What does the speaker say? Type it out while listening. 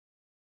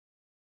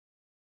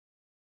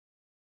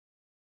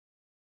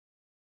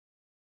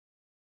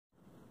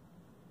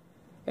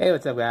Hey,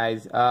 what's up,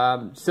 guys?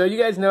 So you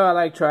guys know I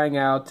like trying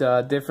out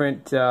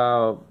different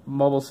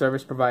mobile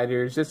service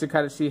providers just to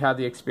kind of see how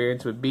the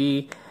experience would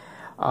be.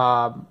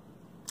 And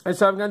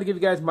so I'm going to give you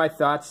guys my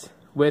thoughts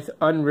with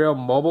Unreal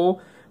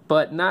Mobile,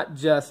 but not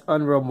just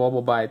Unreal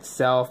Mobile by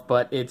itself,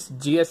 but its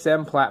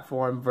GSM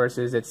platform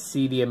versus its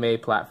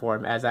CDMA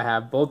platform, as I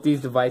have both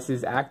these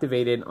devices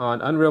activated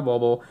on Unreal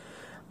Mobile.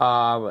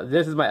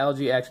 This is my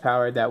LG X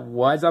Power that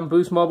was on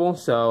Boost Mobile,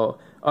 so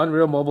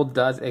Unreal Mobile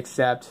does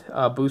accept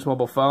Boost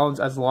Mobile phones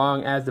as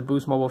long as the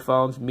Boost Mobile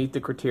phones meet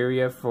the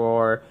criteria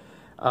for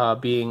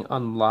being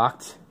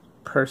unlocked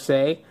per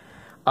se.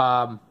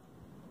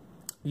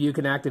 You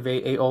can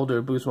activate a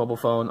older Boost Mobile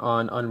phone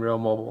on Unreal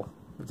Mobile,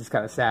 which is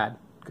kind of sad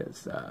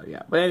because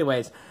yeah. But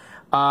anyways,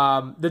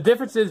 the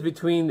differences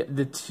between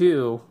the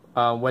two,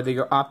 whether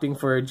you're opting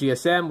for a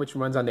GSM, which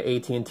runs on the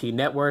at&t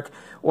network,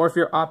 or if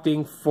you're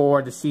opting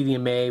for the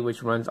CDMA,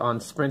 which runs on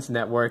Sprint's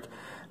network,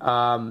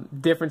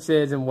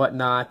 differences and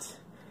whatnot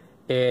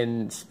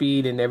in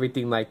speed and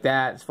everything like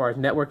that, as far as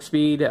network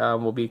speed,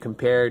 will be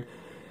compared.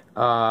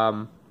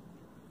 And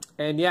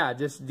yeah,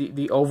 just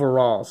the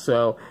overall.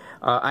 So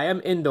I am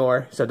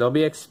indoor, so don't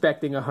be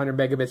expecting 100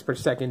 megabits per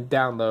second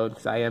download,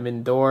 because I am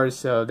indoors,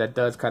 so that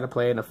does kind of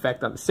play an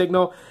effect on the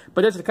signal.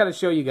 But just to kind of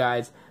show you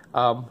guys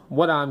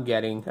what I'm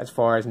getting as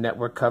far as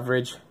network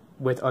coverage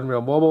with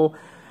Unreal Mobile,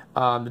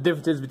 the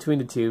differences between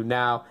the two.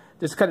 Now,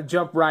 just kind of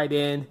jump right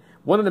in.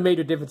 One of the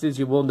major differences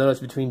you will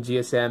notice between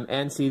GSM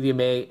and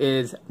CDMA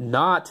is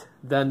not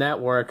the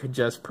network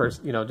just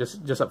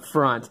up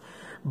front,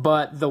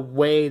 but the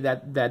way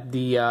that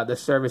the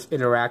service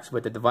interacts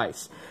with the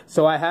device.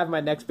 So I have my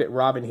Nextbit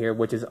Robin here,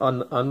 which is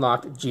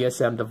unlocked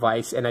GSM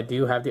device, and I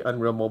do have the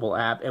Unreal Mobile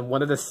app. And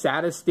one of the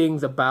saddest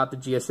things about the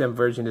GSM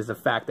version is the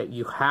fact that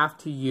you have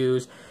to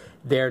use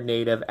their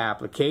native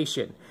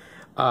application.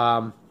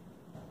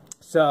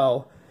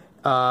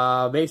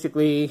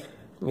 Basically,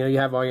 you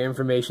have all your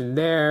information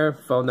there,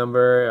 phone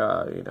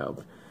number.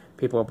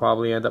 People will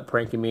probably end up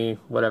pranking me,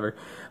 whatever.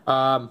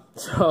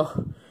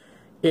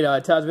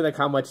 It tells me like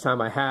how much time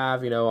I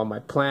have, on my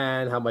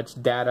plan, how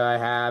much data I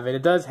have, and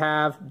it does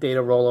have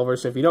data rollover.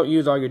 So if you don't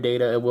use all your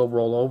data, it will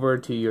roll over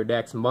to your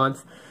next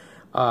month.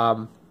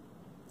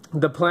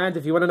 The plans,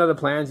 if you want to know the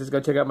plans, just go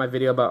check out my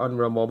video about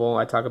Unreal Mobile.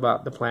 I talk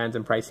about the plans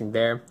and pricing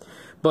there.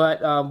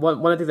 But one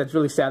of the things that's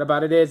really sad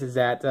about it is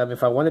that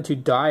if I wanted to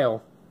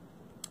dial,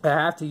 I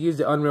have to use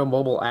the Unreal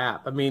Mobile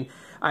app. I mean,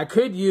 I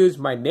could use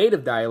my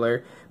native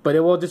dialer, but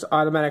it will just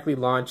automatically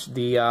launch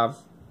the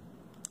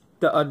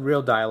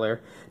Unreal dialer.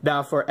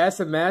 Now for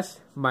SMS,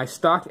 my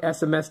stock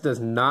SMS does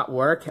not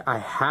work. I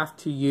have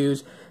to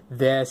use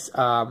this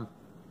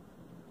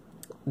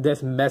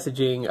this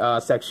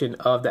messaging section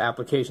of the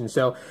application.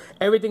 So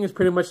everything is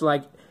pretty much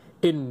like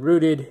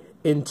enrooted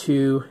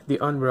into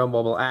the Unreal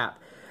Mobile app.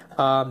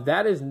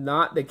 That is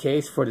not the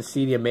case for the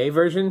CDMA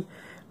version.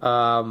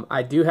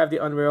 I do have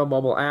the Unreal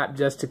Mobile app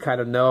just to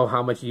kind of know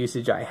how much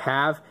usage I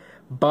have,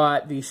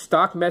 but the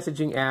stock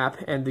messaging app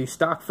and the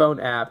stock phone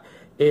app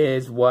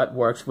is what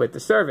works with the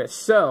service.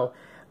 So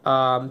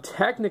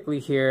technically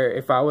here,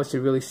 if I was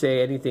to really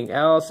say anything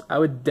else, I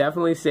would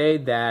definitely say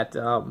that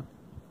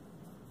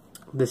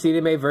the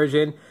CDMA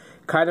version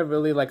kind of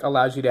really like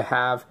allows you to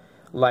have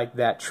like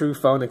that true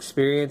phone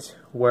experience,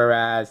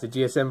 whereas the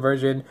GSM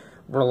version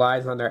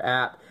relies on their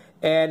app.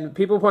 And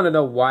people want to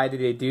know, why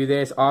did they do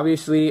this?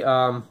 Obviously,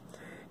 Freedom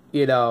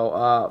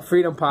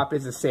Pop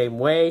is the same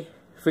way.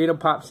 Freedom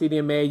Pop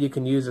CDMA, you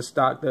can use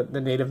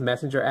the native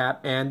messenger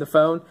app and the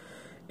phone.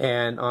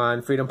 And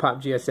on Freedom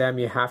Pop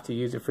GSM, you have to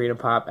use the Freedom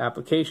Pop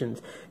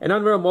applications. And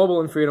Unreal Mobile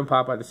and Freedom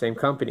Pop are the same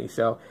company.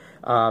 So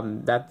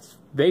that's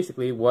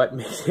basically what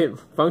makes it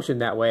function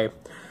that way.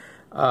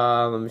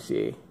 Let me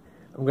see.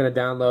 I'm going to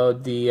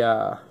download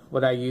the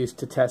what I use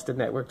to test the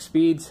network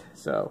speeds.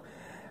 So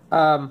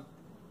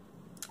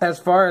as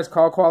far as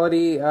call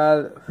quality,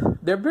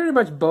 they're pretty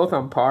much both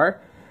on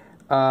par.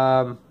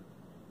 Let's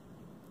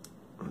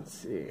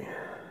see.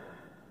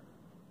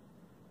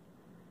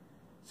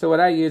 So what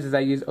I use is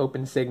I use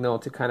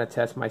OpenSignal to kind of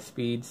test my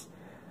speeds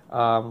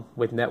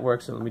with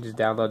networks. So let me just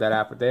download that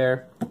app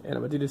there, and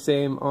I'm gonna do the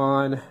same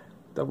on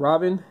the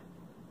Robin.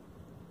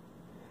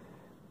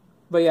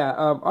 But yeah,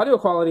 audio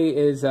quality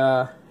is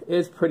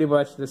pretty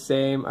much the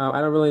same.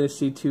 I don't really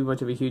see too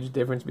much of a huge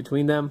difference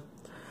between them.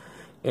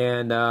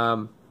 And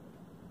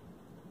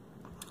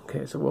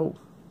okay, so we'll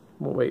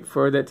wait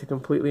for that to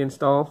completely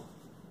install.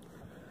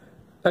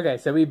 Okay,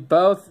 so we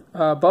both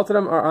of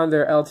them are on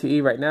their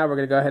LTE right now. We're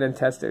gonna go ahead and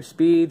test their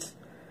speeds.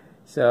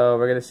 So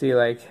we're gonna see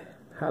like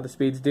how the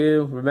speeds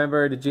do.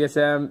 Remember, the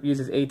GSM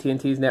uses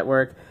at&t's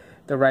network.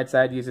 The right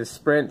side uses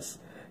Sprint's.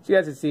 So you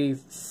guys can see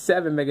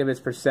 7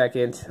 megabits per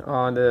second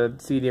on the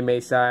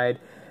CDMA side,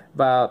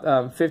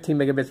 about 15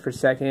 megabits per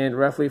second,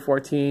 roughly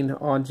 14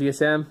 on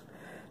GSM.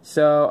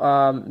 So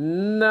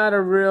not a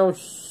real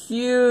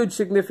huge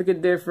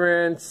significant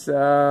difference.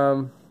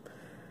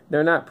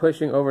 They're not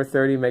pushing over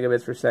 30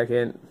 megabits per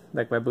second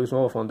like my Boost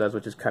mobile phone does,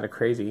 which is kind of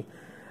crazy.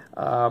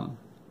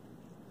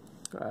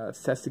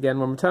 Let's test again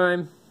one more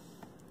time.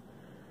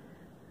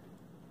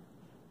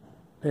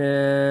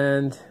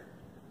 And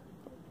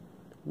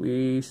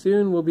we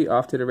soon will be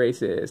off to the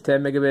races.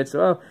 10 megabits.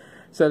 Well,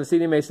 so the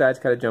CDMA side's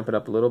kind of jumping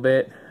up a little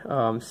bit.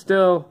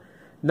 Still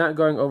not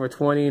going over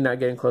 20, not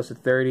getting close to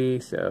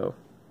 30, so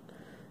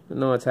I don't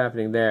know what's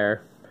happening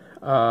there.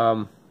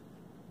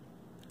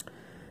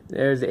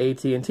 There's the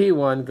at&t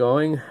one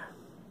going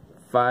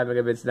 5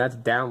 megabits. That's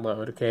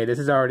download. Okay, this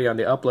is already on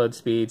the upload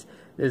speeds.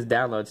 This is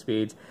download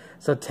speeds.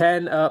 So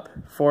 10 up,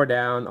 4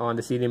 down on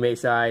the CDMA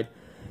side,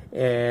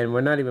 and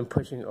we're not even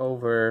pushing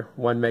over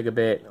 1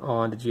 megabit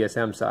on the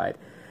GSM side.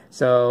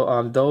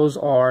 So those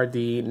are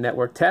the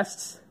network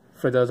tests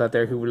for those out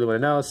there who really want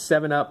to know.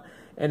 7 up,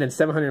 and then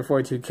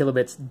 742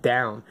 kilobits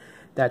down.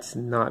 That's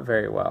not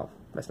very well.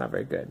 That's not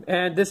very good.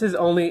 And this is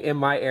only in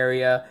my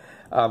area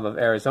of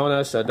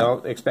Arizona, so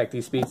don't expect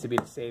these speeds to be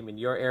the same in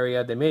your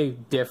area. They may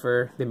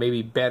differ. They may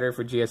be better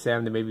for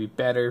GSM. They may be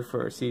better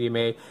for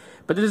CDMA.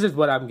 But this is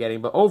what I'm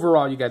getting. But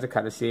overall, you guys are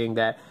kind of seeing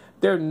that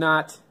they're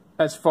not,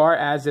 as far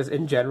as just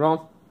in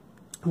general,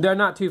 they're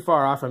not too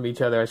far off from each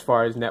other as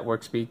far as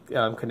network speed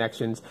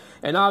connections.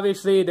 And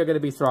obviously, they're going to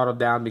be throttled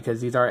down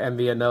because these are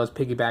MVNOs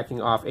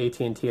piggybacking off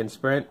at&t and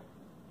Sprint.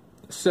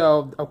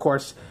 So, of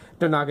course,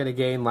 they're not going to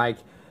gain, like,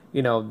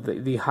 you know,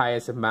 the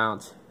highest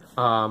amount.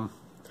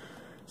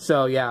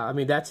 So, yeah, I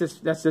mean, that's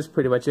just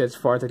pretty much it as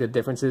far as, like, the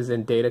differences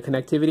in data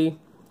connectivity.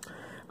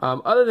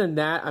 Other than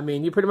that, I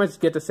mean, you pretty much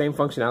get the same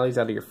functionalities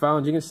out of your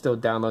phones. You can still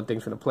download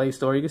things from the Play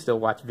Store. You can still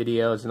watch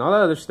videos and all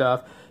that other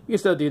stuff. You can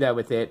still do that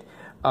with it.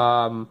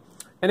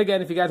 And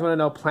again, if you guys want to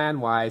know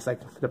plan-wise,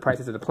 like the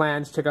prices of the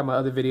plans, check out my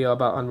other video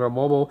about Unreal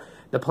Mobile.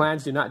 The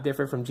plans do not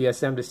differ from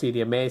GSM to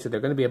CDMA, so they're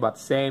going to be about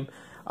the same.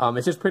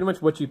 It's just pretty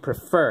much what you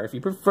prefer. If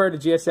you prefer the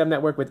GSM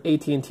network with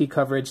at&t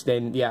coverage,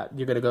 then yeah,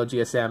 you're going to go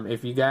GSM.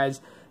 If you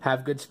guys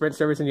have good Sprint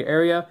service in your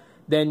area,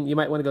 then you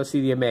might want to go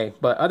CDMA.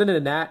 But other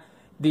than that,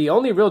 the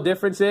only real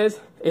difference is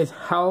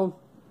how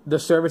the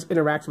service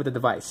interacts with the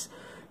device.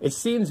 It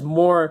seems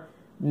more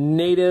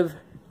native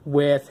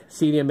with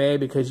CDMA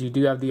because you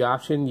do have the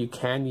option. You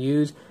can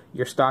use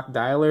your stock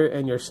dialer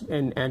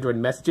and Android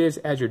messages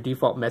as your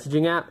default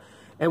messaging app.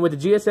 And with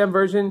the GSM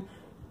version,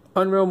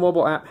 Unreal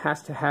Mobile app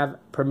has to have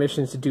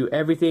permissions to do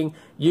everything.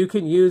 You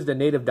can use the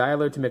native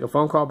dialer to make a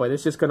phone call, but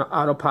it's just going to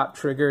auto-pop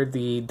trigger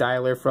the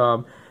dialer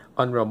from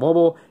Unreal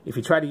Mobile. If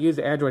you try to use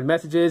the Android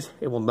messages,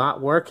 it will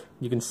not work.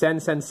 You can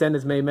send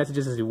as many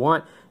messages as you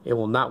want. It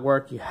will not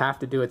work. You have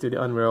to do it through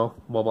the Unreal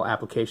Mobile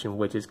application,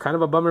 which is kind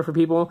of a bummer for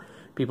people.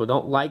 People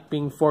don't like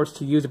being forced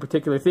to use a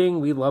particular thing.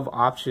 We love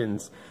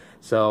options.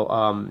 So,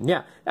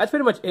 yeah, that's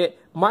pretty much it.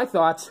 My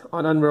thoughts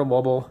on Unreal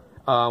Mobile.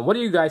 What do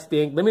you guys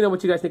think? Let me know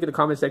what you guys think in the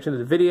comment section of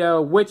the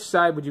video. Which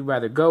side would you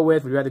rather go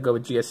with? Would you rather go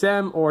with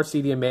GSM or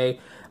CDMA?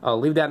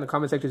 Leave that in the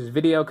comment section of this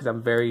video because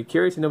I'm very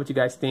curious to know what you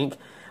guys think.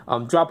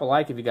 Drop a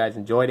like if you guys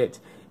enjoyed it.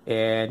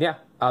 And yeah,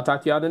 I'll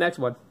talk to you all in the next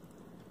one.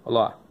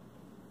 Aloha.